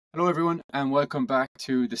Hello, everyone, and welcome back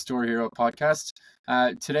to the Store Hero podcast.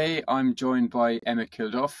 Today, I'm joined by Emmett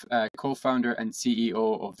Kilduff, co-founder and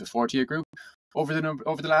CEO of the Fortia Group. Over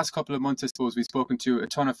the last couple of months, I suppose, we've spoken to a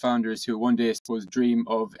ton of founders who one day, I suppose, dream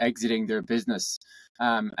of exiting their business.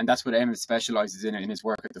 And that's what Emmett specializes in his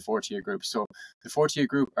work at the Fortia Group. So the Fortia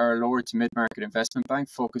Group are a lower to mid-market investment bank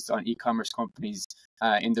focused on e-commerce companies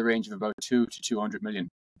in the range of about 2 to 200 million.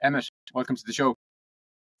 Emmett, welcome to the show.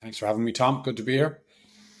 Thanks for having me, Tom. Good to be here.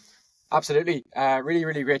 Absolutely.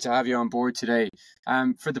 Really great to have you on board today.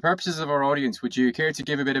 For the purposes of our audience, would you care to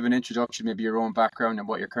give a bit of an introduction, maybe your own background and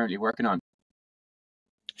what you're currently working on?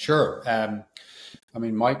 Sure. I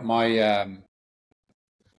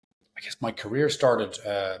guess my career started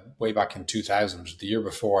way back in 2000. The year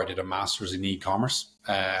before, I did a master's in e-commerce.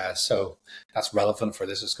 So that's relevant for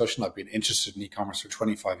this discussion. I've been interested in e-commerce for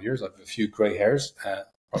 25 years. I have a few grey hairs,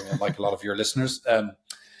 probably like a lot of your listeners.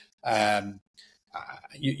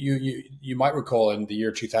 You might recall in the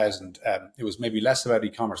year 2000, it was maybe less about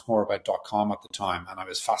e-commerce, more about .com at the time, and I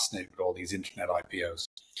was fascinated with all these internet IPOs.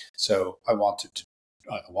 So I wanted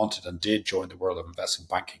and did join the world of investment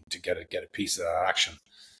banking to get a piece of that action.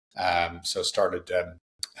 So started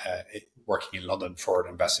working in London for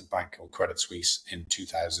an investment bank called Credit Suisse in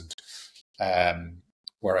 2000,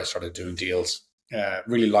 where I started doing deals.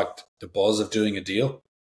 Really liked the buzz of doing a deal,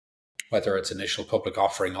 whether it's initial public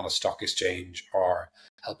offering on a stock exchange or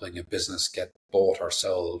helping a business get bought or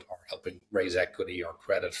sold or helping raise equity or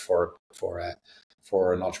credit for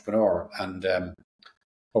an entrepreneur. And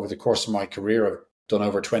over the course of my career, I've done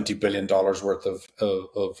over $20 billion worth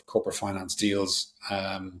of corporate finance deals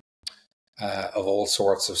of all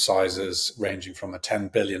sorts of sizes, ranging from a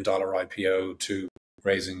 $10 billion IPO to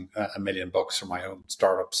raising $1 million for my own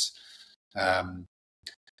startups.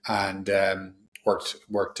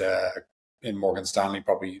 Worked in Morgan Stanley,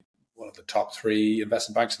 probably one of the top 3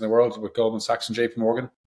 investment banks in the world, with Goldman Sachs and JP Morgan.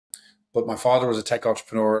 But my father was a tech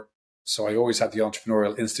entrepreneur, so I always had the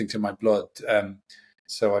entrepreneurial instinct in my blood.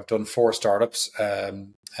 So I've done 4 startups.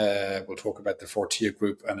 We'll talk about the Fortia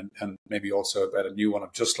Group and maybe also about a new one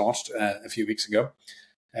I've just launched a few weeks ago.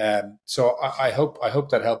 So I hope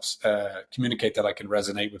that helps communicate that I can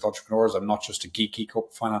resonate with entrepreneurs. I'm not just a geeky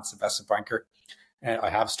corporate finance investment banker.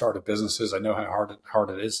 I have started businesses. I know how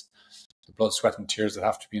hard it is, the blood, sweat, and tears that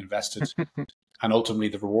have to be invested, and ultimately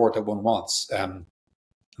the reward that one wants.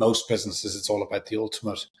 Most businesses, it's all about the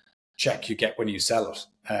ultimate check you get when you sell it.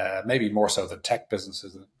 Maybe more so than tech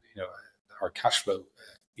businesses. Our cash flow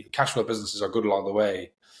businesses are good along the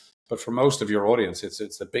way, but for most of your audience, it's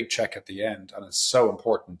the big check at the end, and it's so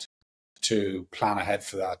important to plan ahead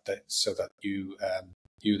for that, so that you,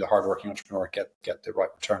 the hardworking entrepreneur, get the right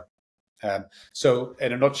return. So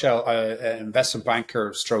in a nutshell, an investment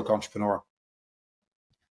banker stroke entrepreneur.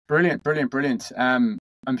 Brilliant.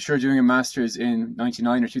 I'm sure doing a master's in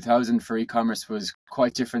 99 or 2000 for e-commerce was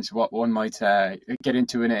quite different to what one might get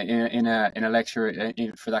into in a lecture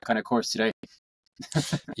for that kind of course today.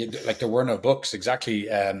 Yeah, like there were no books, exactly.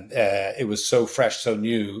 It was so fresh, so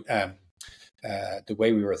new. The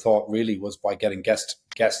way we were thought really was by getting guests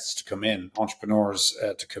to come in, entrepreneurs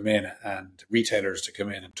to come in, and retailers to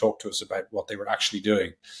come in and talk to us about what they were actually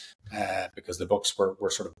doing, because the books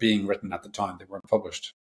were sort of being written at the time. They weren't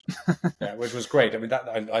published. Yeah, which was great. I mean,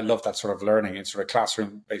 I love that sort of learning. It's sort of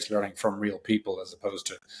classroom-based learning from real people, as opposed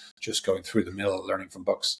to just going through the mill learning from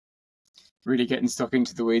books. Really getting stuck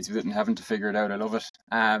into the weeds with it and having to figure it out. I love it.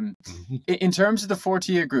 In terms of the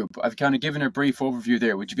Fortia Group, I've kind of given a brief overview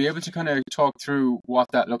there. Would you be able to kind of talk through what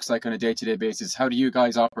that looks like on a day-to-day basis? How do you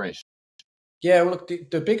guys operate? Yeah, well, look,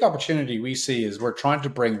 the big opportunity we see is we're trying to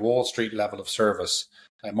bring Wall Street level of service,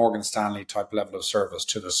 Morgan Stanley type level of service,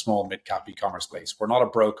 to the small mid-cap e-commerce space. We're not a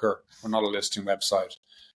broker. We're not a listing website.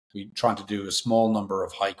 We're trying to do a small number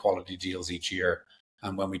of high-quality deals each year.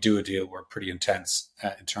 And when we do a deal, we're pretty intense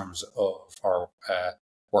in terms of our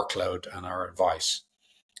workload and our advice.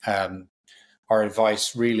 Our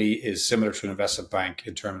advice really is similar to an investment bank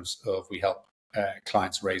in terms of we help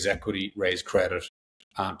clients raise equity, raise credit,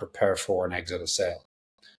 and prepare for and exit a sale.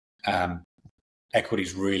 Equity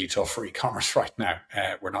is really tough for e-commerce right now.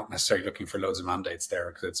 We're not necessarily looking for loads of mandates there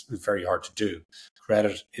because it's very hard to do.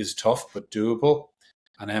 Credit is tough but doable,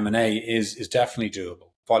 and M&A is definitely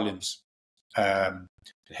doable. Volumes.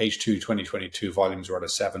 H2 2022 volumes were at a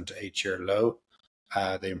 7 to 8 year low.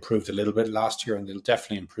 They improved a little bit last year, and they'll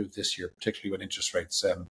definitely improve this year, particularly when interest rates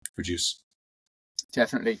reduce.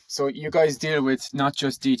 Definitely. So you guys deal with not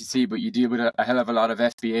just D2C, but you deal with a hell of a lot of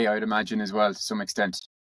FBA, I would imagine, as well, to some extent.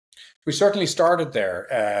 We certainly started there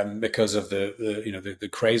because of the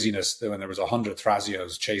craziness when there was 100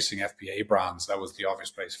 Thrasios chasing FBA brands. That was the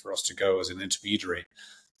obvious place for us to go as an intermediary.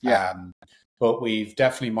 Yeah. But we've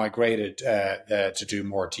definitely migrated to do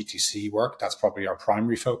more TTC work. That's probably our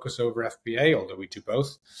primary focus over FBA, although we do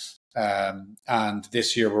both. And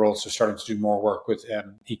this year, we're also starting to do more work with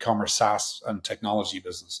e-commerce SaaS and technology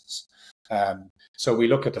businesses. So we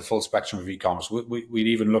look at the full spectrum of e-commerce. We'd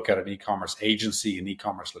even look at an e-commerce agency, an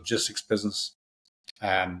e-commerce logistics business.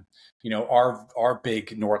 Our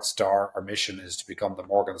big North Star, our mission is to become the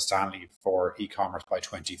Morgan Stanley for e-commerce by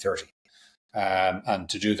 2030. And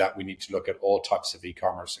to do that, we need to look at all types of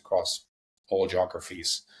e-commerce across all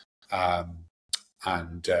geographies,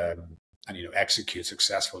 and execute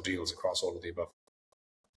successful deals across all of the above.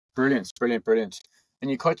 Brilliant. And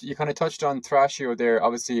you kind of touched on Thrasio there.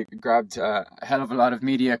 Obviously, you grabbed a hell of a lot of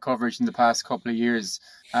media coverage in the past couple of years,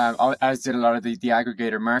 as did a lot of the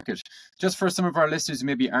aggregator market. Just for some of our listeners who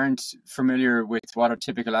maybe aren't familiar with what a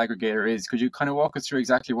typical aggregator is, could you kind of walk us through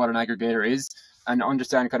exactly what an aggregator is and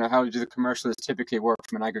understand kind of how do the commercials typically work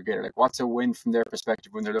from an aggregator? Like, what's a win from their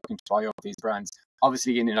perspective when they're looking to buy up these brands?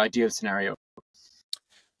 Obviously, in an ideal scenario.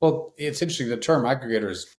 Well, it's interesting. The term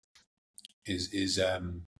aggregators is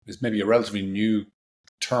maybe a relatively new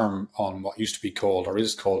term on what used to be called, or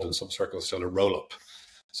is called in some circles still, a roll-up.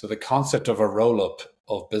 So the concept of a roll-up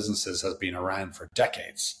of businesses has been around for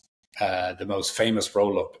decades. The most famous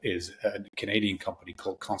roll-up is a Canadian company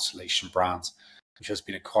called Constellation Brands, which has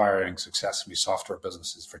been acquiring successfully software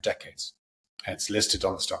businesses for decades. And it's listed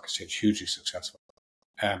on the stock exchange, hugely successful.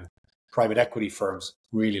 Private equity firms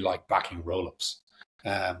really like backing roll-ups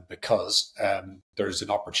because there's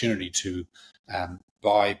an opportunity to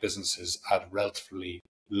buy businesses at a relatively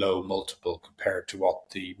low multiple compared to what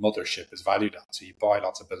the mothership is valued at. So you buy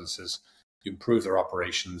lots of businesses, you improve their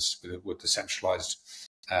operations with the centralized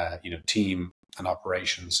team and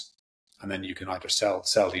operations, and then you can either sell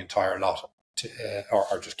the entire lot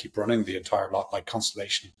or just keep running the entire lot like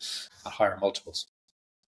Constellation at higher multiples.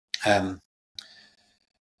 The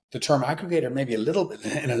term aggregator maybe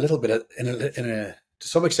to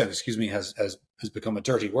some extent, has become a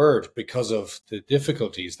dirty word because of the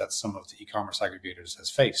difficulties that some of the e-commerce aggregators has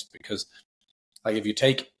faced. Because, like, if you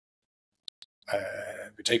take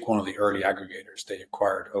one of the early aggregators, they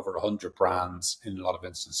acquired over 100 brands in a lot of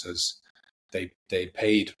instances. They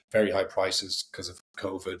paid very high prices because of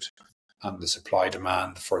COVID and the supply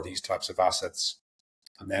demand for these types of assets.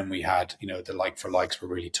 And then we had, the like for likes were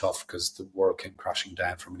really tough because the world came crashing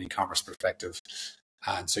down from an e-commerce perspective.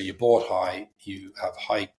 And so you bought high, you have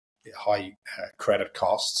high credit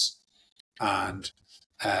costs, and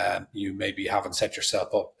you maybe haven't set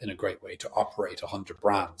yourself up in a great way to operate 100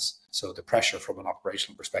 brands. So the pressure from an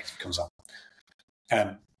operational perspective comes on.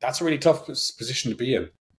 That's a really tough position to be in.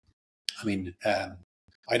 I mean,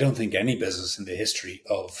 I don't think any business in the history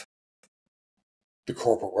of the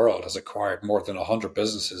corporate world has acquired more than 100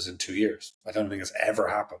 businesses in 2 years. I don't think it's ever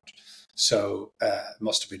happened. So it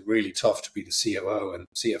must have been really tough to be the COO and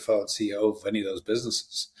CFO and CEO of any of those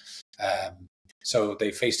businesses. So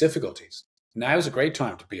they face difficulties. Now is a great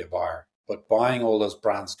time to be a buyer, but buying all those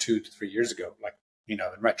brands 2 to 3 years ago, like, in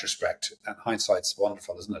retrospect, and hindsight's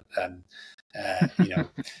wonderful, isn't it? And,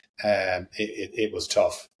 it was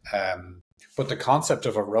tough. But the concept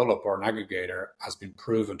of a roll-up or an aggregator has been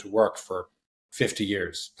proven to work for 50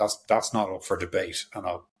 years. That's not up for debate, and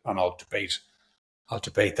I'll debate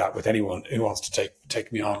that with anyone who wants to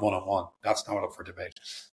take me on one-on-one. That's not up for debate.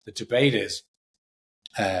 The debate is,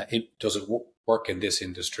 does it work in this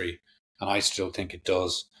industry? And I still think it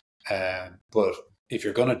does. But if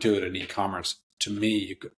you're going to do it in e-commerce, to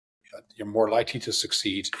me, you're more likely to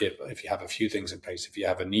succeed if you have a few things in place, if you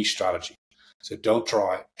have a niche strategy. So don't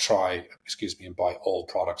try and buy all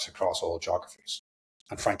products across all geographies.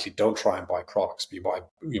 And frankly, don't try and buy products. You want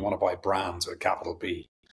to buy brands with a capital B.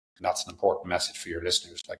 And that's an important message for your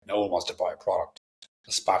listeners. Like, no one wants to buy a product,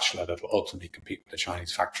 a spatula that will ultimately compete with a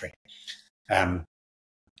Chinese factory. And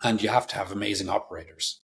you have to have amazing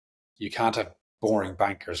operators. You can't have boring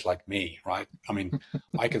bankers like me, right? I mean,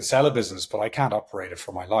 I can sell a business, but I can't operate it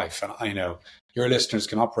for my life. And I know your listeners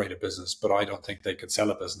can operate a business, but I don't think they could sell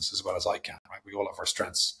a business as well as I can, right? We all have our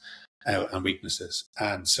strengths and weaknesses.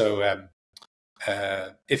 And so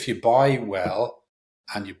if you buy well,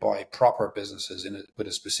 and you buy proper businesses with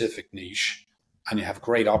a specific niche, and you have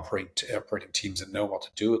great operating teams that know what to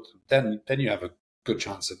do with them, then you have a good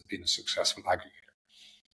chance of being a successful aggregator.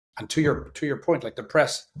 And to your point, like, the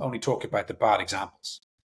press only talk about the bad examples,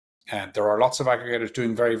 and there are lots of aggregators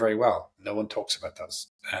doing very, very well. No one talks about those.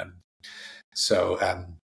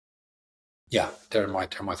 Yeah, they're my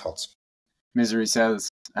thoughts. Misery sells.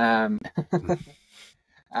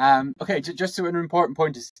 Okay, just to an important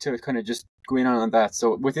point is to kind of just go in on that.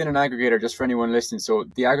 So within an aggregator, just for anyone listening, so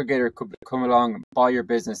the aggregator could come along, buy your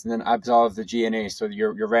business, and then absolve the G&A, so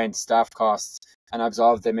your rent, staff costs, and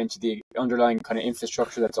absolve them into the underlying kind of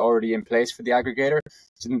infrastructure that's already in place for the aggregator,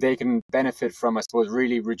 so then they can benefit from, I suppose,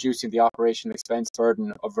 really reducing the operational expense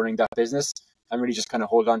burden of running that business, and really just kind of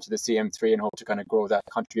hold on to the CM3 and hope to kind of grow that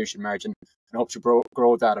contribution margin and hope to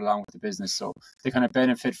grow that along with the business. So they kind of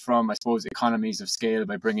benefit from, I suppose, economies of scale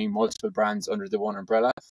by bringing multiple brands under the one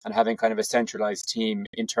umbrella and having kind of a centralized team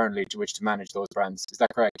internally to which to manage those brands. Is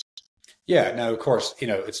that correct? Yeah, now, of course,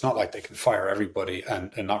 it's not like they can fire everybody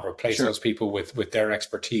and not replace Sure. those people with their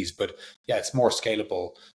expertise. But yeah, it's more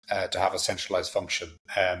scalable to have a centralized function.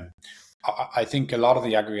 I think a lot of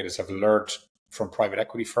the aggregators have learned from private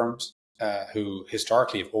equity firms who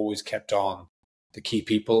historically have always kept on the key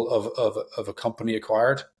people of a company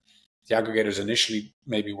acquired. The aggregators initially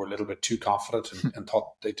maybe were a little bit too confident and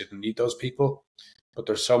thought they didn't need those people. But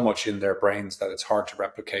there's so much in their brains that it's hard to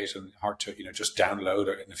replicate and hard to just download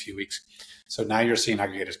it in a few weeks. So now you're seeing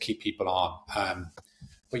aggregators keep people on.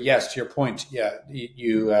 But yes, to your point, yeah,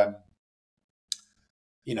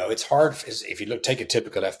 it's hard if you take a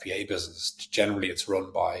typical FPA business. Generally, it's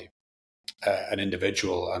run by an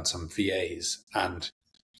individual and some VAs, and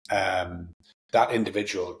that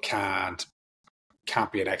individual can't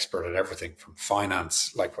be an expert at everything from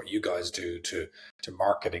finance, like what you guys do, to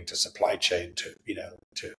marketing, to supply chain, to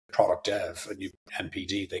product dev and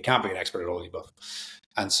NPD. They can't be an expert at all of the above.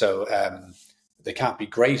 And so they can't be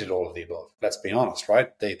great at all of the above. Let's be honest, right?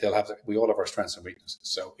 We all have our strengths and weaknesses.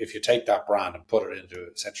 So if you take that brand and put it into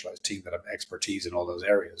a centralized team that have expertise in all those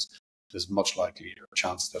areas, there's much likelier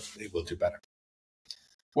chance that it will do better.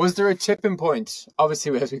 Was there a tipping point?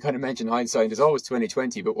 Obviously, as we kind of mentioned, hindsight is always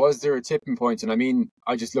 2020, but was there a tipping point? And I mean,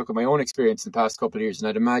 I just look at my own experience in the past couple of years, and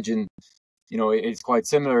I'd imagine, it's quite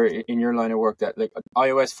similar in your line of work that like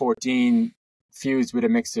iOS 14 fused with a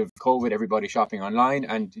mix of COVID, everybody shopping online,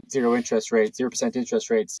 and 0% interest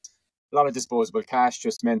rates, a lot of disposable cash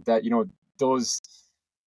just meant that, those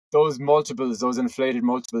multiples, those inflated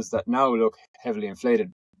multiples that now look heavily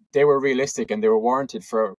inflated, they were realistic and they were warranted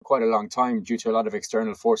for quite a long time due to a lot of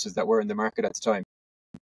external forces that were in the market at the time.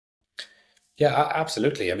 Yeah,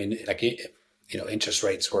 absolutely. I mean, interest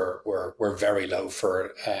rates were very low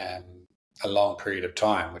for a long period of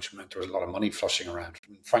time, which meant there was a lot of money flushing around.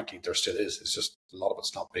 And frankly, there still is. It's just a lot of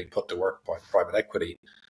it's not being put to work by private equity.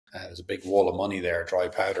 There's a big wall of money there, dry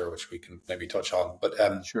powder, which we can maybe touch on.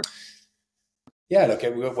 But sure. Yeah, look,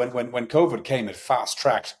 when COVID came, it fast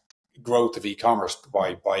tracked growth of e-commerce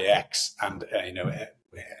by X, and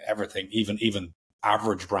everything, even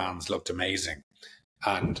average brands looked amazing,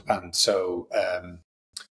 and so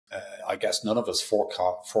I guess none of us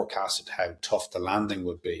forecasted how tough the landing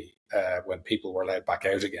would be when people were allowed back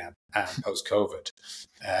out again post COVID,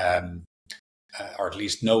 or at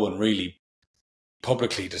least no one really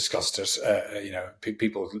publicly discussed it.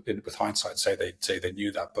 People with hindsight say they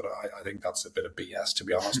knew that, but I think that's a bit of BS, to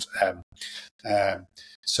be honest. I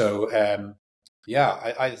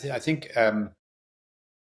think.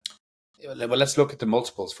 Well, let's look at the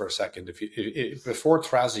multiples for a second. Before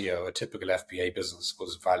Thrasio, a typical FBA business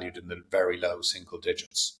was valued in the very low single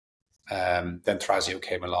digits. Then Thrasio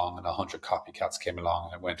came along, and 100 copycats came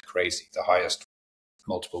along, and it went crazy. The highest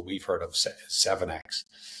multiple we've heard of is 7x.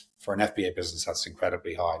 For an FBA business, that's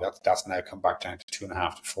incredibly high. That's now come back down to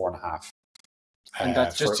 2.5 to 4.5. And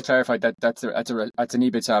that's just to clarify that's an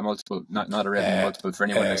EBITDA multiple, not a revenue multiple for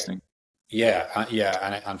anyone listening.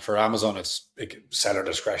 And for Amazon, it's seller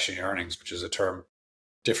discretionary earnings, which is a term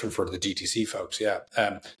different for the DTC folks.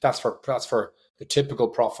 That's for the typical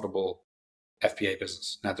profitable FBA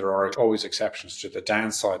business. Now, there are always exceptions to the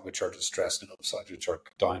downside, which are distressed, and upside, which are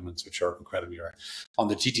diamonds, which are incredibly rare. On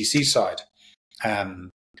the DTC side,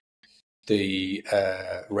 the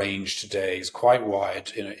range today is quite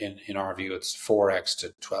wide. In our view, it's 4x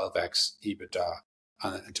to 12x EBITDA,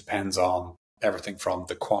 and it depends on everything from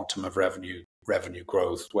the quantum of revenue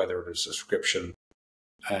growth, whether it is subscription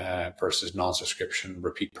versus non-subscription,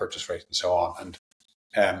 repeat purchase rate, and so on.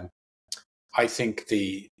 And I think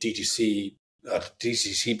the DTC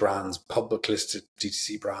brands, public listed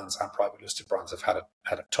DTC brands and private listed brands have had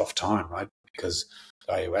a tough time, right? Because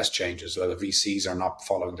the iOS changes, the VCs are not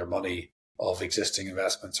following their money of existing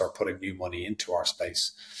investments or putting new money into our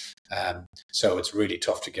space. So it's really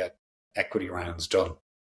tough to get equity rounds done,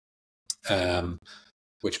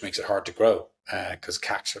 which makes it hard to grow because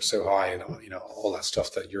CACs are so high and all that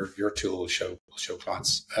stuff that your tool will show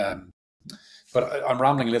clients. But I'm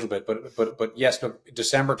rambling a little bit. But yes, look,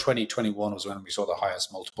 December 2021 was when we saw the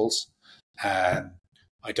highest multiples.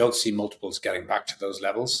 I don't see multiples getting back to those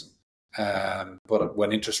levels. But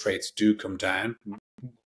when interest rates do come down,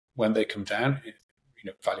 when they come down,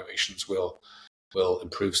 valuations will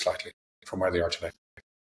improve slightly from where they are today.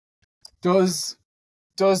 Does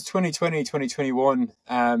 2020, 2021,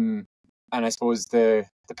 and I suppose the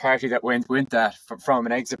party that went with that from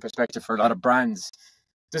an exit perspective for a lot of brands,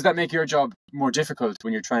 does that make your job more difficult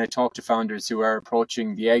when you're trying to talk to founders who are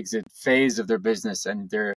approaching the exit phase of their business and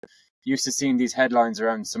they're used to seeing these headlines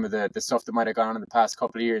around some of the stuff that might have gone on in the past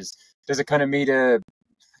couple of years? Does it kind of do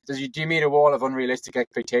you meet a wall of unrealistic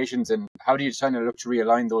expectations, and how do you try to look to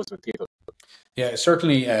realign those with people? Yeah,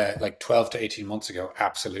 certainly like 12 to 18 months ago,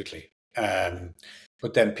 absolutely.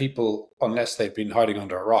 But then people, unless they've been hiding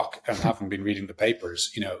under a rock and haven't been reading the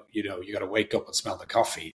papers, you got to wake up and smell the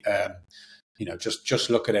coffee. Just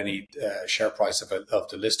look at any share price of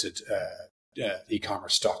the listed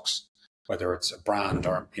e-commerce stocks, whether it's a brand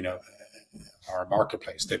or or a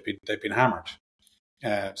marketplace. They've been hammered.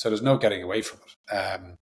 So there's no getting away from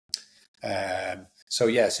it. So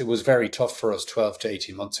yes, it was very tough for us 12 to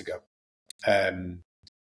 18 months ago.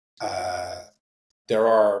 There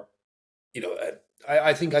are,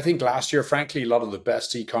 I think last year, frankly, a lot of the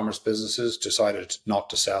best e-commerce businesses decided not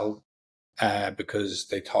to sell because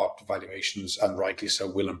they thought valuations, and rightly so,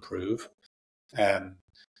 will improve. They're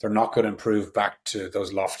not going to improve back to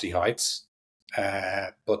those lofty heights,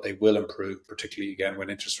 but they will improve, particularly again when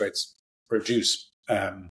interest rates reduce.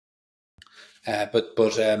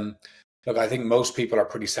 Look, I think most people are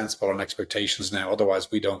pretty sensible on expectations now.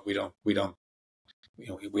 Otherwise, we obviously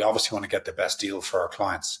want to get the best deal for our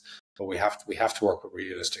clients, but we have to work with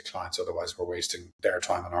realistic clients. Otherwise, we're wasting their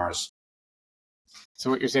time and ours. So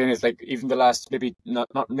what you're saying is, like, even the last, maybe not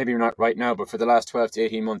right now, but for the last 12 to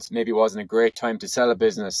 18 months, maybe wasn't a great time to sell a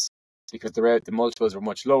business because the multiples were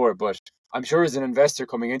much lower. But I'm sure as an investor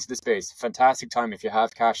coming into the space, fantastic time if you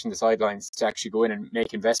have cash in the sidelines to actually go in and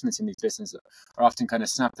make investments in these businesses, or often kind of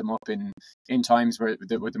snap them up in times where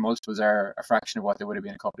the multiples are a fraction of what they would have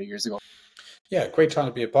been a couple of years ago. Yeah, great time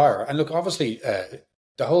to be a buyer. And look, obviously,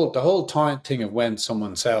 the whole time thing of when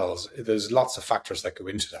someone sells, there's lots of factors that go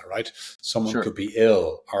into that, right? Someone could be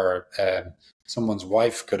ill, or someone's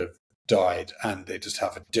wife could have died and they just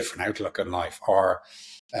have a different outlook on life, or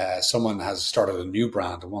someone has started a new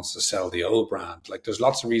brand and wants to sell the old brand. Like, there's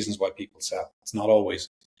lots of reasons why people sell. It's not always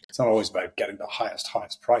about getting the highest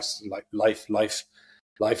price. Like life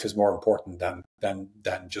is more important than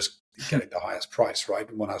just getting the highest price, right?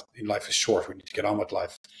 Life is short, we need to get on with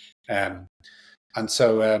life.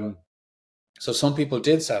 So some people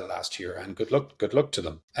did sell last year, and good luck to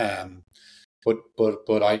them.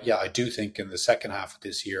 But I do think in the second half of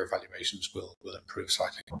this year, valuations will improve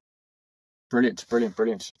slightly. Brilliant.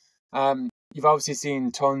 You've obviously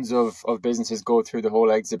seen tons of businesses go through the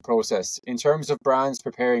whole exit process. In terms of brands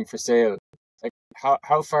preparing for sale, like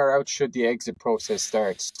how far out should the exit process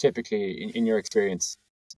start, typically, in your experience?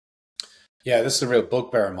 Yeah, this is a real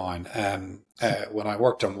bugbear of mine. When I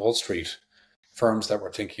worked on Wall Street, firms that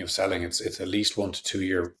were thinking of selling, it's at least 1 to 2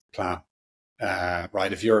 year plan,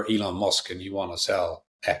 right? If you're Elon Musk and you want to sell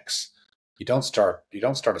X, you don't start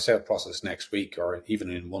a sale process next week or even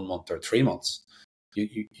in 1 month or 3 months.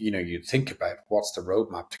 You think about what's the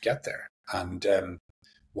roadmap to get there, and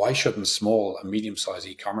why shouldn't small and medium-sized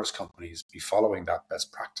e-commerce companies be following that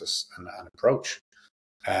best practice and approach?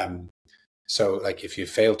 So, like, if you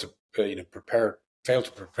fail to prepare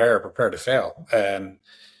to fail.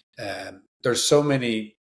 There's so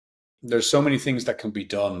many things that can be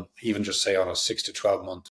done, even just say on a 6 to 12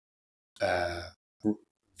 month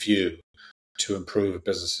view, to improve a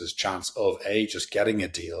business's chance of A, just getting a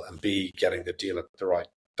deal, and B, getting the deal at the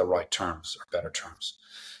right terms or better terms.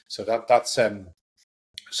 So that's plan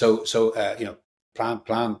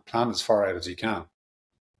as far out as you can.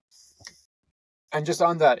 And just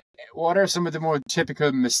on that, what are some of the more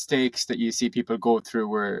typical mistakes that you see people go through?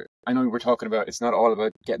 Where I know we're talking about, it's not all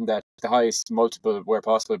about getting the highest multiple where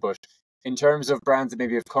possible, but in terms of brands that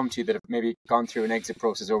maybe have come to you that have maybe gone through an exit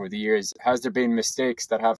process over the years, has there been mistakes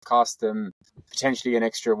that have cost them potentially an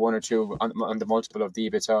extra 1 or 2 on the multiple of the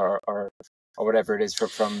EBITDA or whatever it is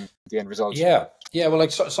from the end result? Yeah. Well,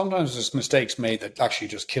 like, sometimes there's mistakes made that actually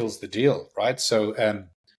just kills the deal, right? So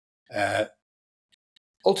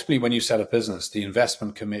ultimately, when you sell a business, the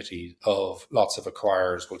investment committee of lots of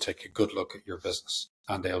acquirers will take a good look at your business,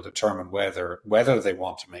 and they'll determine whether they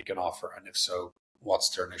want to make an offer, and if so, what's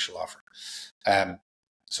their initial offer.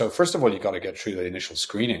 So first of all, you got to get through the initial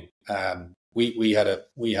screening. We had a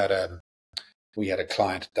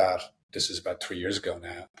client that, this is about 3 years ago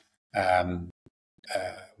now,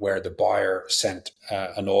 where the buyer sent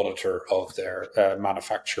an auditor of their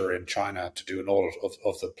manufacturer in China to do an audit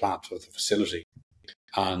of the plant, of the facility.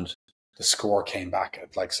 And the score came back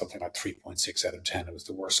at like something like 3.6 out of 10. It was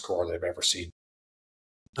the worst score they've ever seen.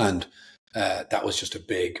 And that was just a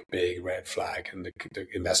big, big red flag. And the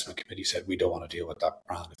investment committee said, we don't want to deal with that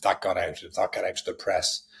brand. If that got out to the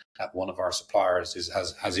press, that one of our suppliers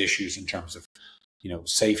has issues in terms of,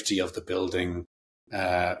 safety of the building,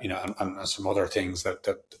 and some other things that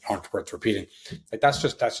aren't worth repeating. Like that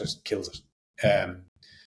just kills it.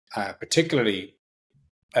 Particularly,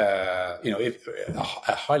 if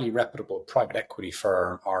a highly reputable private equity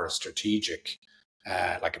firm or a strategic,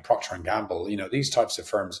 like a Procter and Gamble, these types of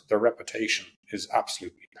firms, their reputation is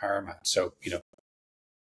absolutely paramount. So,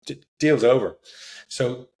 deal's over.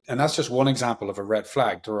 So, and that's just one example of a red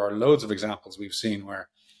flag. There are loads of examples we've seen where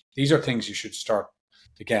these are things you should start,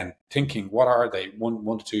 again, thinking, what are they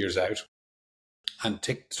 1 to 2 years out, and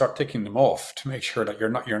start ticking them off to make sure that you're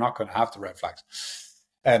not going to have the red flags.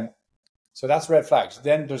 So that's red flags.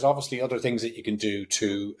 Then there's obviously other things that you can do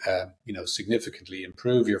to, significantly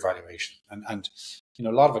improve your valuation. And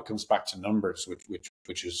a lot of it comes back to numbers,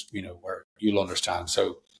 which is, where you'll understand.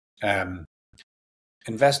 So, what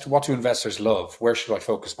do investors love? Where should I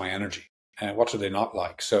focus my energy? And what do they not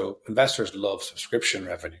like? So investors love subscription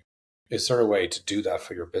revenue. Is there a way to do that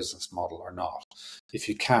for your business model or not? If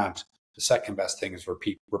you can't, the second best thing is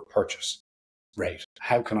repeat purchase rate.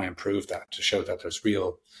 How can I improve that to show that there's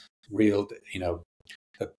real, the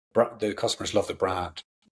customers love the brand.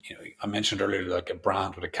 I mentioned earlier, like a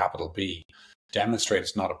brand with a capital B. Demonstrate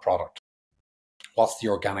it's not a product. What's the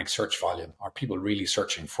organic search volume? Are people really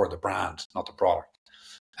searching for the brand, not the product?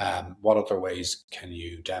 What other ways can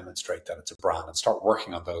you demonstrate that it's a brand? And start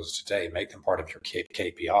working on those today. Make them part of your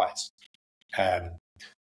KPIs.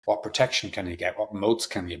 What protection can you get? What moats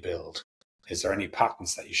can you build? Is there any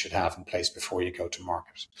patents that you should have in place before you go to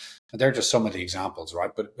market? And they're just some of the examples, right?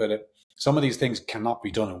 But some of these things cannot be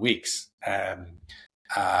done in weeks. Are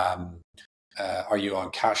you on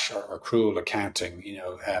cash or accrual accounting?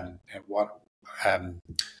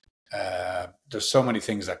 There's so many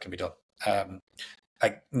things that can be done.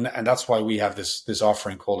 And that's why we have this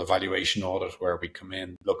offering called a valuation audit, where we come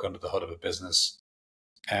in, look under the hood of a business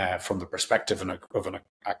from the perspective of an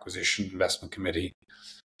acquisition investment committee,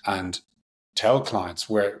 and tell clients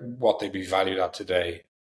what they'd be valued at today,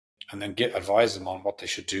 and then advise them on what they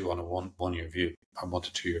should do on a 1 year view, or 1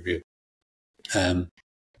 to 2 year view. Yeah.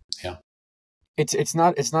 It's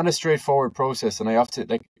not a straightforward process, and I often,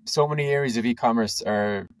 like, so many areas of e-commerce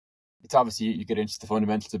are. It's obviously, you get into the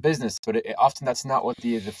fundamentals of business, but often that's not what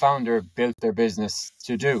the founder built their business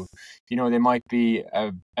to do. They might be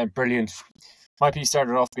might be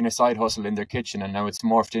started off being a side hustle in their kitchen, and now it's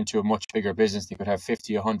morphed into a much bigger business. They could have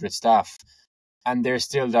 50, 100 staff, and they're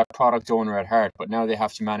still that product owner at heart, but now they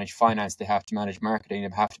have to manage finance, they have to manage marketing, they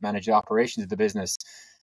have to manage the operations of the business.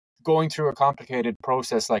 Going through a complicated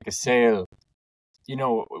process like a sale,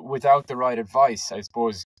 without the right advice, I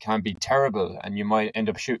suppose, can be terrible, and you might end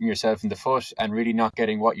up shooting yourself in the foot and really not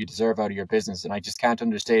getting what you deserve out of your business. And I just can't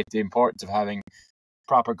understate the importance of having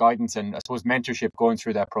proper guidance and, I suppose, mentorship going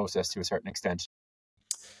through that process to a certain extent.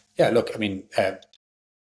 Yeah, look, I mean,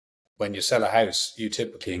 when you sell a house, you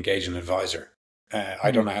typically engage an advisor.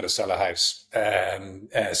 I don't know how to sell a house,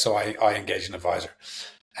 so I engage an advisor.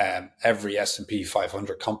 Every S&P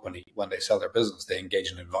 500 company, when they sell their business, they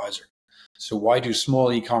engage an advisor. So why do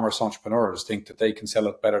small e-commerce entrepreneurs think that they can sell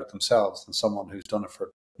it better themselves than someone who's done it for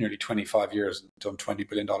nearly 25 years and done $20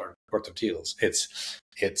 billion worth of deals? It's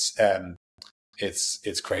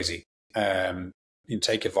crazy. You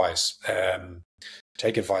take advice.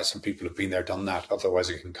 Take advice from people who've been there, done that. Otherwise,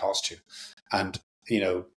 it can cost you. And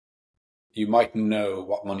you might know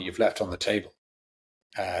what money you've left on the table.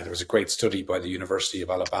 There was a great study by the University of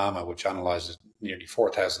Alabama which analyzed nearly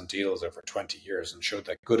 4,000 deals over 20 years and showed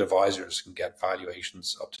that good advisors can get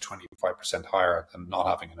valuations up to 25% higher than not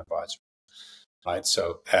having an advisor. Right,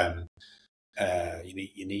 so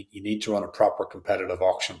you need to run a proper competitive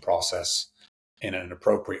auction process in an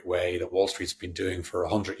appropriate way that Wall Street's been doing for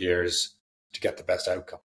 100 years to get the best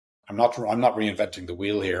outcome. I'm not reinventing the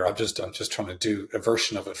wheel here. I'm just trying to do a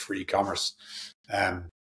version of it for e-commerce,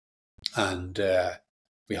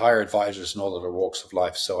 we hire advisors in all other walks of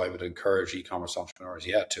life. So I would encourage e-commerce entrepreneurs,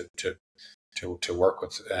 to work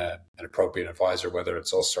with an appropriate advisor, whether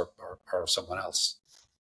it's us or someone else.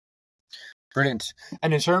 Brilliant.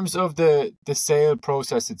 And in terms of the sale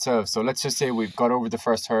process itself, so let's just say we've got over the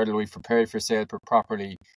first hurdle, we've prepared for sale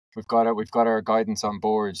properly, we've got our guidance on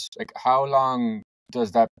board. Like, how long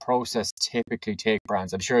does that process typically take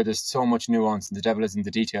brands? I'm sure there's so much nuance and the devil is in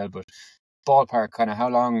the detail, but ballpark, kind of how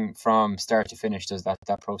long from start to finish does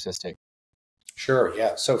that process take? Sure,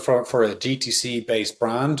 yeah. So for a DTC based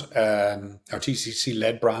brand, or DTC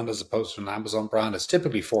led brand as opposed to an Amazon brand, it's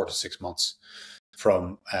typically 4 to 6 months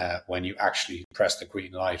from when you actually press the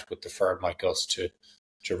green light with the firm like us to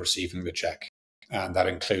receiving the check, and that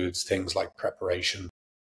includes things like preparation.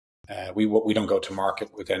 We don't go to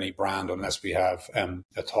market with any brand unless we have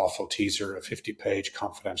a thoughtful teaser, a 50-page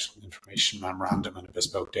confidential information memorandum, and a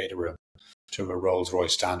bespoke data room to a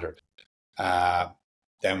Rolls-Royce standard.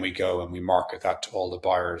 Then we go and we market that to all the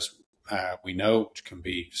buyers we know, which can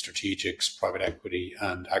be strategics, private equity,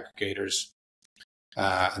 and aggregators.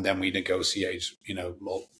 And then we negotiate,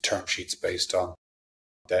 term sheets based on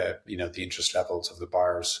the interest levels of the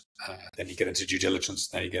buyers. Then you get into due diligence,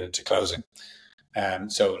 then you get into closing.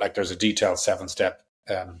 So there's a detailed 7-step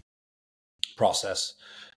process.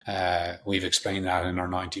 We've explained that in our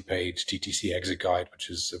 90-page DTC exit guide, which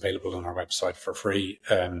is available on our website for free.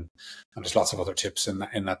 And there's lots of other tips in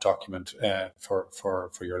that document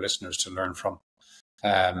for your listeners to learn from.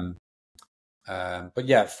 But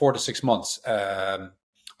yeah, 4 to 6 months.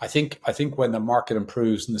 I think when the market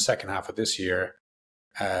improves in the second half of this year,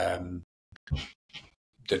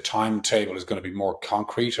 the timetable is going to be more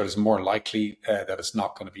concrete, or is more likely that it's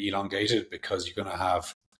not going to be elongated because you're going to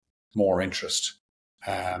have more interest.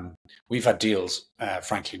 We've had deals,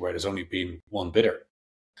 frankly, where there's only been one bidder.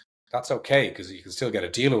 That's okay because you can still get a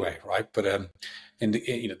deal away, right? But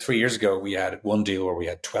 3 years ago, we had one deal where we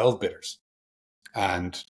had 12 bidders,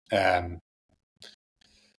 and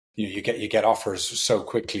you get offers so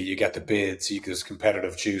quickly. You get the bids, there's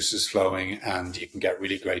competitive juices flowing, and you can get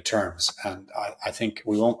really great terms. And I think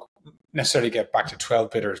we won't necessarily get back to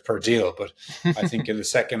 12 bidders per deal, but I think in the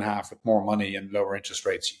second half, with more money and lower interest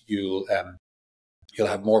rates, you'll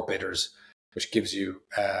have more bidders, which gives you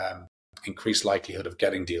increased likelihood of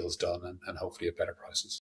getting deals done and hopefully at better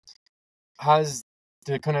prices. Has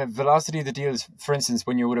the kind of velocity of the deals, for instance,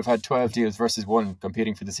 when you would have had 12 deals versus one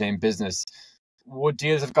competing for the same business, would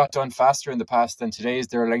deals have got done faster in the past than today? Is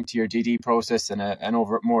there a link to your DD process and an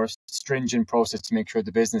more stringent process to make sure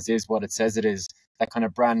the business is what it says it is? That kind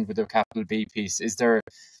of brand with a capital B piece.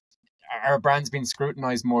 Are brands being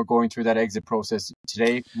scrutinized more going through that exit process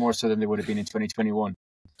today, more so than they would have been in 2021?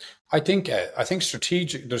 I think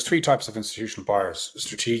strategic. There's 3 types of institutional buyers: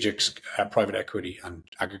 strategics, private equity, and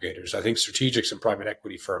aggregators. I think strategics and private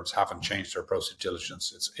equity firms haven't changed their approach to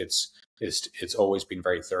diligence. It's always been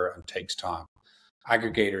very thorough and takes time.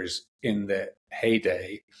 Aggregators in the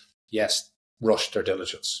heyday, yes, rushed their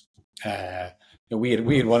diligence. We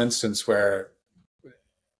had one instance where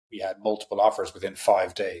we had multiple offers within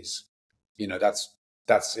 5 days.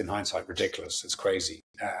 That's in hindsight ridiculous. It's crazy.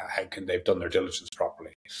 How can they've done their diligence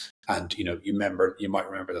properly? And you might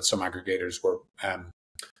remember that some aggregators were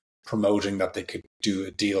promoting that they could do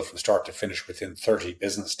a deal from start to finish within 30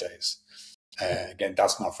 business days. Again,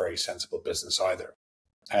 that's not very sensible business either.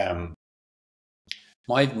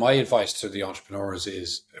 My advice to the entrepreneurs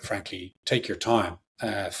is, frankly, take your time,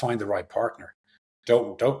 find the right partner.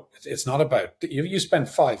 Don't. It's not about you spend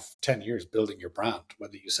 5-10 years building your brand.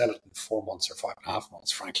 Whether you sell it in 4 months or 5.5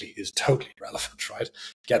 months, frankly, is totally irrelevant, right?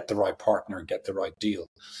 Get the right partner and get the right deal.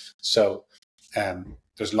 So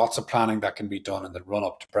there's lots of planning that can be done in the run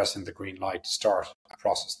up to pressing the green light to start a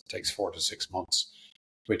process that takes 4 to 6 months,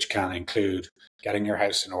 which can include getting your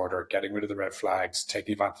house in order, getting rid of the red flags,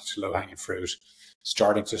 taking advantage of low hanging fruit,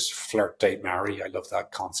 starting to flirt, date, marry. I love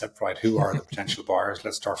that concept, right? Who are the potential buyers?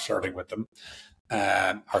 Let's start flirting with them.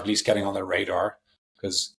 Or at least getting on their radar,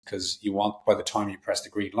 because you want, by the time you press the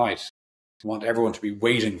green light, you want everyone to be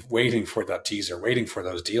waiting for that teaser, waiting for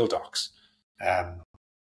those deal docs.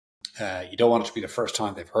 You don't want it to be the first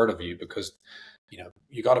time they've heard of you, because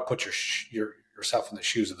you got to put yourself in the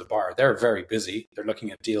shoes of the buyer. They're very busy. They're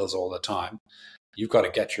looking at deals all the time. You've got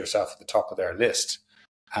to get yourself at the top of their list,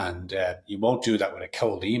 and you won't do that with a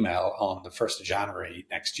cold email on the 1st of January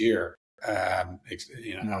next year. And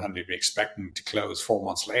they'd be expecting to close 4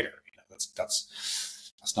 months later.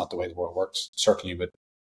 That's not the way the world works. Certainly with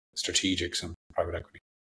strategics and private equity.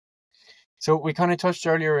 So we kind of touched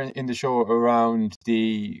earlier in the show around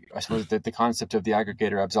the concept of the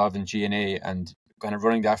aggregator absolving G&A and kind of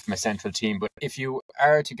running that from a central team. But if you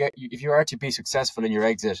are to be successful in your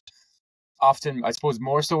exit, often, I suppose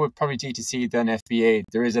more so with probably D2C than FBA,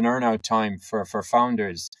 there is an earn-out time for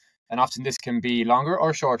founders. And often this can be longer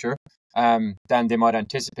or shorter than they might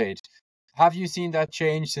anticipate. Have you seen that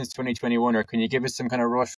change since 2021, or can you give us some kind of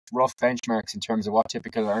rough benchmarks in terms of what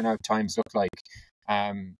typical earn-out times look like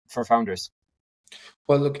for founders?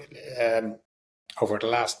 Well, look, over the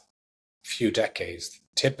last few decades,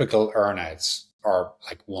 typical earn-outs are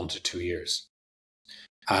like 1 to 2 years.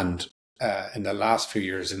 And in the last few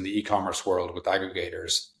years in the e-commerce world with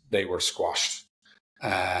aggregators, they were squashed.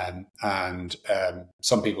 Some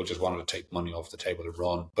people just wanted to take money off the table to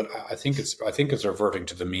run. But I think it's reverting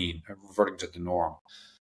to the mean, reverting to the norm.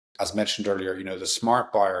 As mentioned earlier, the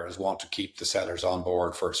smart buyers want to keep the sellers on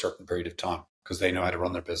board for a certain period of time because they know how to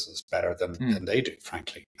run their business better than they do,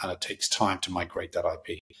 frankly. And it takes time to migrate that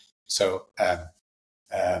IP. So,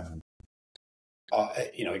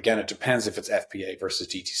 again, it depends if it's FBA versus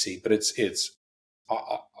DTC, but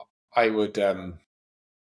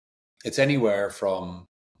it's anywhere from,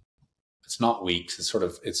 it's not weeks.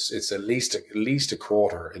 It's at least a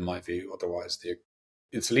quarter in my view. Otherwise,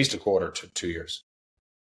 it's at least a quarter to 2 years.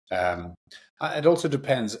 It also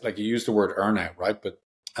depends, like you use the word earnout, right? But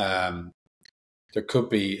there could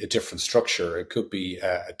be a different structure. It could be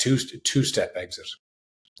a two-step exit,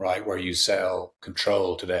 right? Where you sell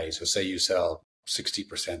control today. So say you sell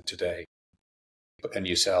 60% today, and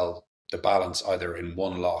you sell the balance either in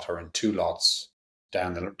one lot or in two lots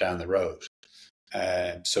down the road.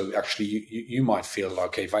 So actually you might feel like,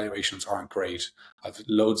 okay, valuations aren't great. I've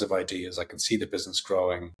loads of ideas. I can see the business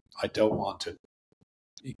growing. I don't want to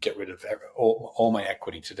get rid of all my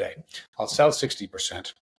equity today. I'll sell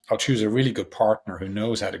 60%. I'll choose a really good partner who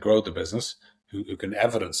knows how to grow the business, who can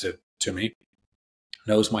evidence it to me,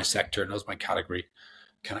 knows my sector, knows my category,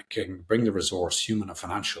 can bring the resource, human and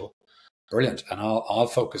financial. Brilliant. And I'll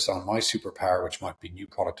focus on my superpower, which might be new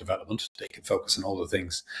product development. They can focus on all the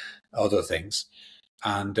other things.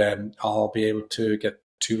 And I'll be able to get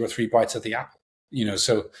 2 or 3 bites at the apple.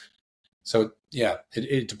 So yeah,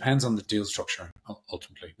 it depends on the deal structure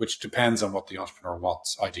ultimately, which depends on what the entrepreneur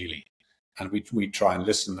wants ideally. And we try and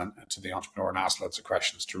listen to the entrepreneur and ask lots of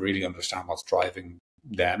questions to really understand what's driving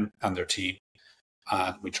them and their team.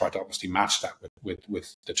 And we try to obviously match that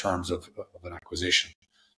with the terms of an acquisition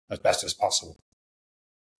as best as possible.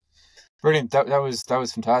 Brilliant. That was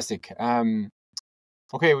fantastic.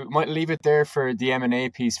 Okay, we might leave it there for the M&A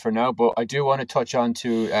piece for now, but I do want to touch on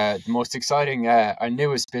to the most exciting, our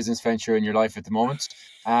newest business venture in your life at the moment.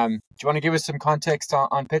 Do you want to give us some context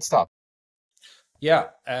on Pitstop? Yeah,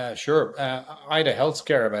 sure. I had a health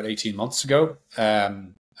scare about 18 months ago.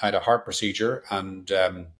 I had a heart procedure, and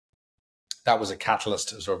that was a catalyst,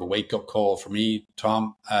 sort of a wake-up call for me,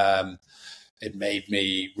 Tom. It made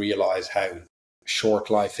me realize how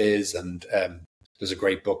short life is, and there's a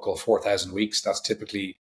great book called 4,000 Weeks. That's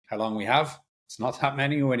typically how long we have. It's not that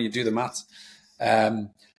many when you do the maths.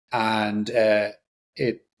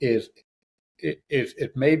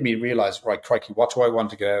 It made me realize, right, crikey, what do I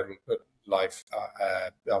want to get out of life?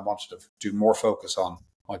 I wanted to do more focus on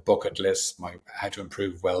my bucket list, how to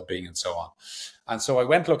improve well-being and so on. And so I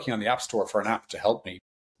went looking on the App Store for an app to help me.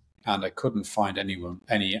 And I couldn't find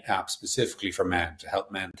any app specifically for men to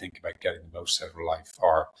help men think about getting the most out of life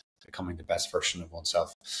or becoming the best version of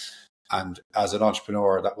oneself. And as an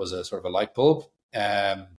entrepreneur, that was a sort of a light bulb.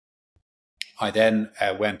 I then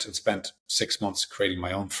went and spent 6 months creating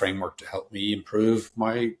my own framework to help me improve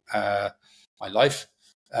my life,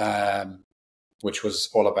 which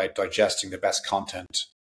was all about digesting the best content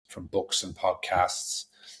from books and podcasts,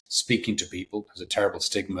 speaking to people. There's a terrible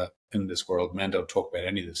stigma in this world. Men don't talk about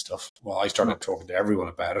any of this stuff. Well, I started talking to everyone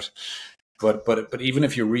about it. But even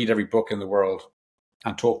if you read every book in the world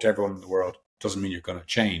and talk to everyone in the world, doesn't mean you're going to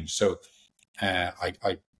change. So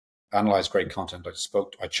I analyzed great content.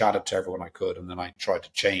 I chatted to everyone I could, and then I tried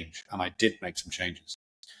to change, and I did make some changes.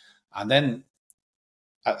 And then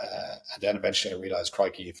eventually I realized,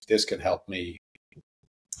 crikey, if this can help me,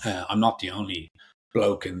 I'm not the only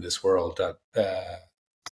bloke in this world that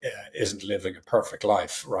isn't living a perfect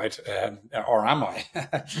life, right? Or am I?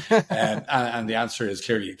 And the answer is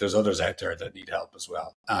clearly there's others out there that need help as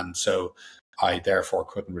well. And so I therefore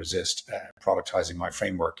couldn't resist productizing my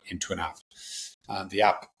framework into an app. And the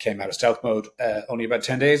app came out of stealth mode only about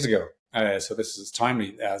 10 days ago. So this is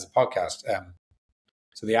timely as a podcast.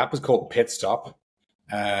 So the app is called Pit Stop.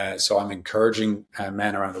 So I'm encouraging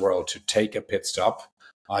men around the world to take a pit stop,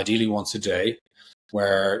 ideally once a day,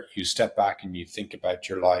 where you step back and you think about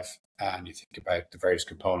your life and you think about the various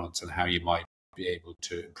components and how you might be able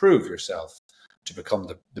to improve yourself to become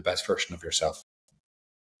the best version of yourself.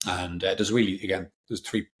 And there's really, again, there's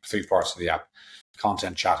three parts of the app: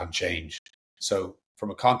 content, chat, and change. So from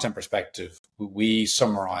a content perspective, we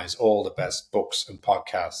summarize all the best books and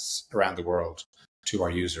podcasts around the world to our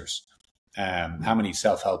users. How many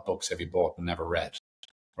self-help books have you bought and never read,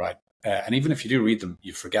 right? And even if you do read them,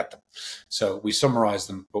 you forget them. So we summarize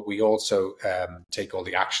them, but we also take all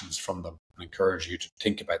the actions from them and encourage you to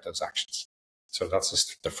think about those actions. So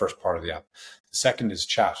that's the first part of the app. The second is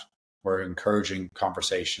chat. we're encouraging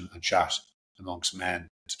conversation and chat amongst men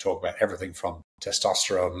to talk about everything from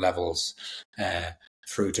testosterone levels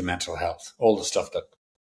through to mental health, all the stuff that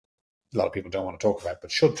a lot of people don't want to talk about,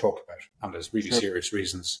 but should talk about. And there's really serious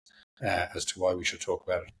reasons as to why we should talk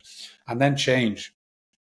about it. And then change.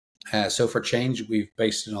 So for change, we've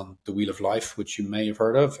based it on the Wheel of Life, which you may have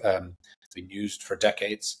heard of. It's been used for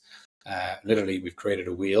decades. Literally, we've created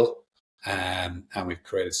a wheel, and we've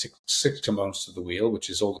created six components of the wheel, which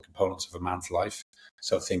is all the components of a man's life.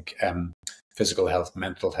 So think physical health,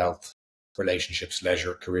 mental health, relationships,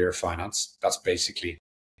 leisure, career, finance. That's basically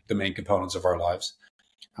the main components of our lives.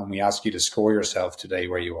 And we ask you to score yourself today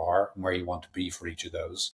where you are and where you want to be for each of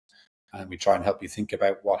those. And we try and help you think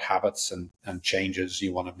about what habits and changes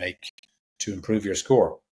you want to make to improve your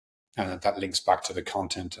score. And that links back to the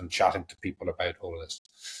content and chatting to people about all of this.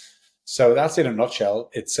 So that's in a nutshell.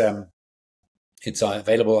 It's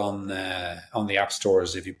available on the app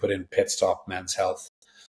stores. If you put in Pit Stop Men's Health,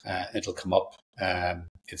 it'll come up.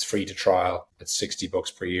 It's free to trial. It's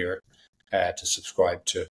 $60 per year to subscribe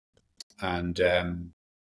to. And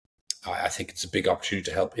I think it's a big opportunity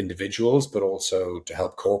to help individuals, but also to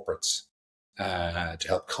help corporates, to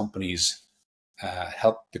help companies,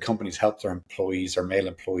 help their employees, their male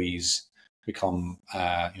employees, become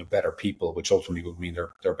better people, which ultimately would mean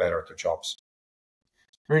they're better at their jobs.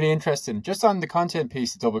 Really interesting. Just on the content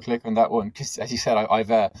piece, to double click on that one, because as you said, I've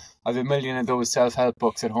a million of those self-help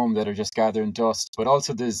books at home that are just gathering dust. But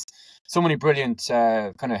also, there's so many brilliant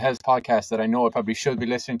kind of health podcasts that I know I probably should be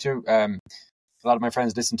listening to. A lot of my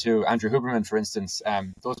friends listen to Andrew Huberman, for instance.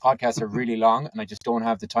 Those podcasts are really long, and I just don't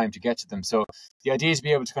have the time to get to them. So the idea is to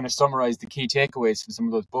be able to kind of summarize the key takeaways from some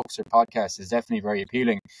of those books or podcasts is definitely very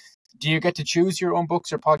appealing. Do you get to choose your own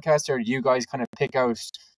books or podcasts, or do you guys kind of pick out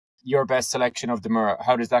your best selection of them, or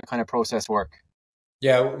how does that kind of process work?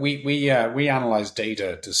 Yeah, we analyze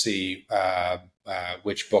data to see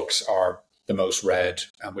which books are the most read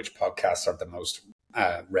and which podcasts are the most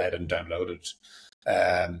read and downloaded.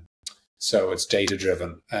 So it's data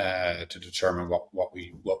driven to determine what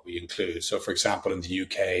we include. So, for example, in the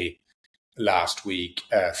UK last week,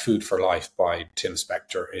 Food for Life by Tim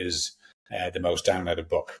Spector is the most downloaded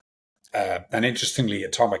book. And interestingly,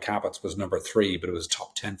 Atomic Habits was number 3, but it was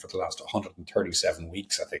top 10 for the last 137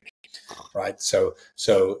 weeks, I think. Right. So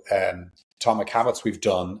Atomic Habits we've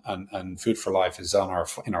done, and Food for Life is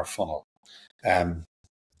in our funnel.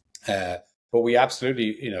 But we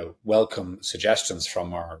absolutely, welcome suggestions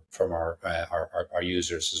from our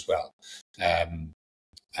users as well.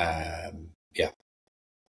 Yeah.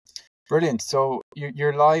 Brilliant. So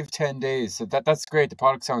you're live 10 days. So that's great. The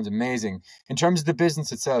product sounds amazing. In terms of the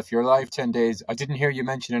business itself, you're live 10 days. I didn't hear you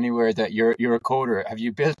mention anywhere that you're a coder. Have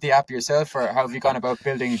you built the app yourself, or how have you gone about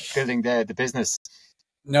building the business?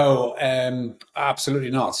 No,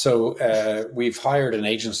 absolutely not. So we've hired an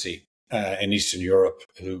agency in Eastern Europe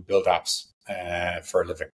who build apps for a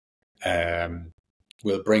living.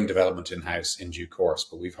 We'll bring development in-house in due course,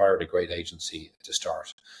 but we've hired a great agency to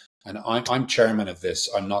start. And I'm chairman of this.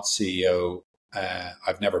 I'm not CEO.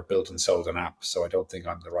 I've never built and sold an app, so I don't think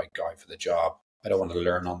I'm the right guy for the job. I don't want to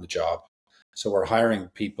learn on the job. So we're hiring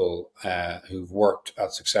people who've worked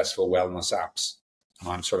at successful wellness apps, and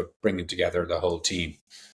I'm sort of bringing together the whole team.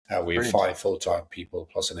 We have 5 full-time people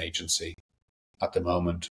plus an agency at the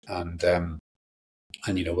moment, and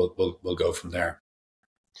we'll go from there.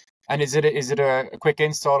 And is it a quick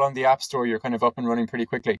install on the App Store? You're kind of up and running pretty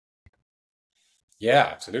quickly. Yeah,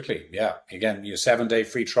 absolutely. Yeah. Again, 7-day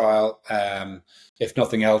free trial. If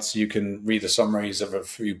nothing else, you can read the summaries of a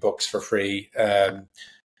few books for free.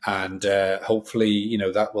 And hopefully,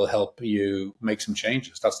 that will help you make some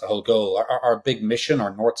changes. That's the whole goal. Our big mission,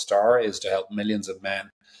 our North Star, is to help millions of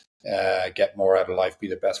men get more out of life, be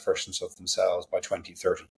the best versions of themselves by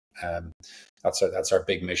 2030. That's our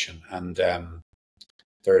big mission. And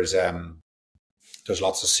there's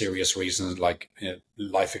lots of serious reasons, like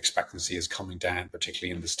life expectancy is coming down,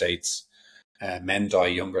 particularly in the States. Men die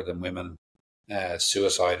younger than women.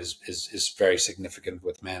 Suicide is very significant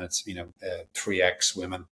with men. It's 3x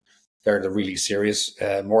women. They're the really serious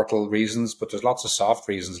mortal reasons, but there's lots of soft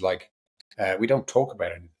reasons, like we don't talk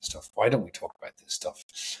about any of this stuff. Why don't we talk about this stuff?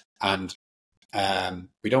 And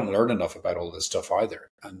we don't learn enough about all this stuff either.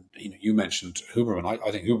 And you mentioned Huberman.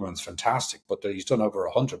 I think Huberman's fantastic, but he's done over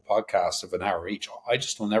 100 podcasts of an hour each. I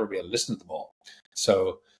just will never be able to listen to them all.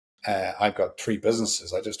 So I've got 3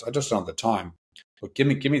 businesses. I just don't have the time. But give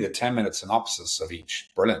me the 10-minute synopsis of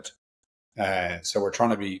each. Brilliant. So we're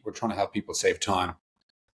trying to help people save time.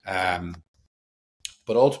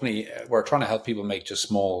 But ultimately, we're trying to help people make just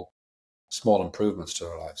small improvements to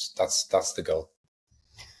their lives. That's the goal.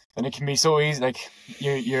 And it can be so easy, like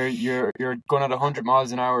you're going at 100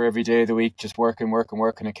 miles an hour every day of the week, just working,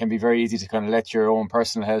 and it can be very easy to kind of let your own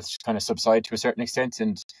personal health just kind of subside to a certain extent.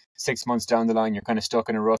 And 6 months down the line, you're kind of stuck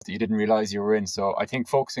in a rut that you didn't realize you were in. So I think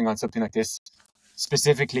focusing on something like this,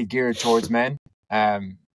 specifically geared towards men,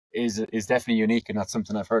 is definitely unique, and that's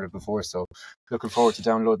something I've heard of before. So looking forward to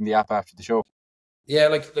downloading the app after the show. Yeah,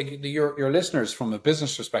 like your listeners, from a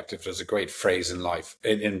business perspective, there's a great phrase in life,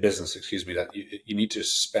 in business, excuse me, that you need to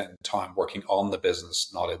spend time working on the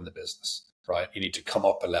business, not in the business, right? You need to come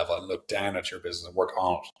up a level and look down at your business and work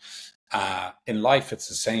on it. In life, it's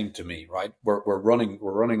the same to me, right? We're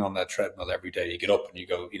running on that treadmill every day. You get up and you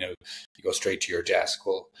go straight to your desk.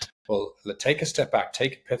 Well, take a step back,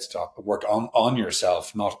 take a pit stop, and work on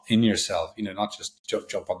yourself, not in yourself. Not just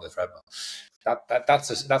jump on the treadmill.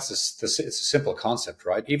 It's a simple concept,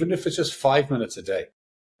 right? Even if it's just 5 minutes a day,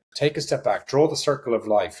 take a step back, draw the circle of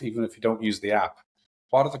life. Even if you don't use the app,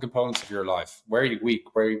 what are the components of your life? Where are you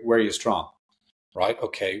weak? Where are you strong? Right?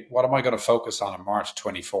 Okay, what am I going to focus on in March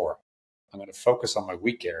 24? I'm going to focus on my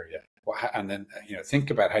weak area, and then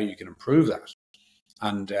think about how you can improve that.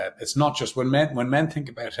 And it's not just when men think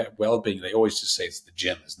about well-being, they always just say it's the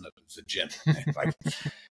gym, isn't it? It's the gym. Like,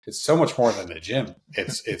 it's so much more than a gym.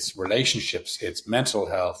 It's relationships, it's mental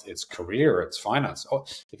health, it's career, it's finance. Oh,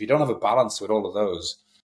 if you don't have a balance with all of those,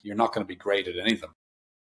 you're not going to be great at anything.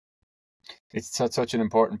 It's such an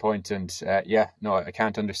important point, and I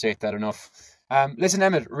can't understate that enough. Listen,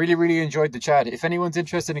 Emmett, really enjoyed the chat. If anyone's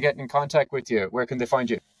interested in getting in contact with you, where can they find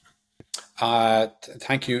you?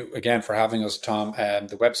 Thank you again for having us, Tom.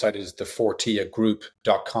 The website is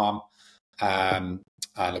thefortiagroup.com.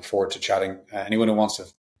 I look forward to chatting. Anyone who wants to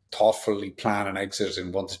thoughtfully plan an exit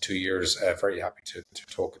in 1 to 2 years, very happy to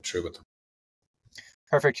talk it through with them.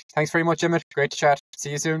 Perfect. Thanks very much, Emmett. Great to chat.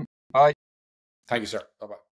 See you soon. Bye. Thank you, sir. Bye-bye.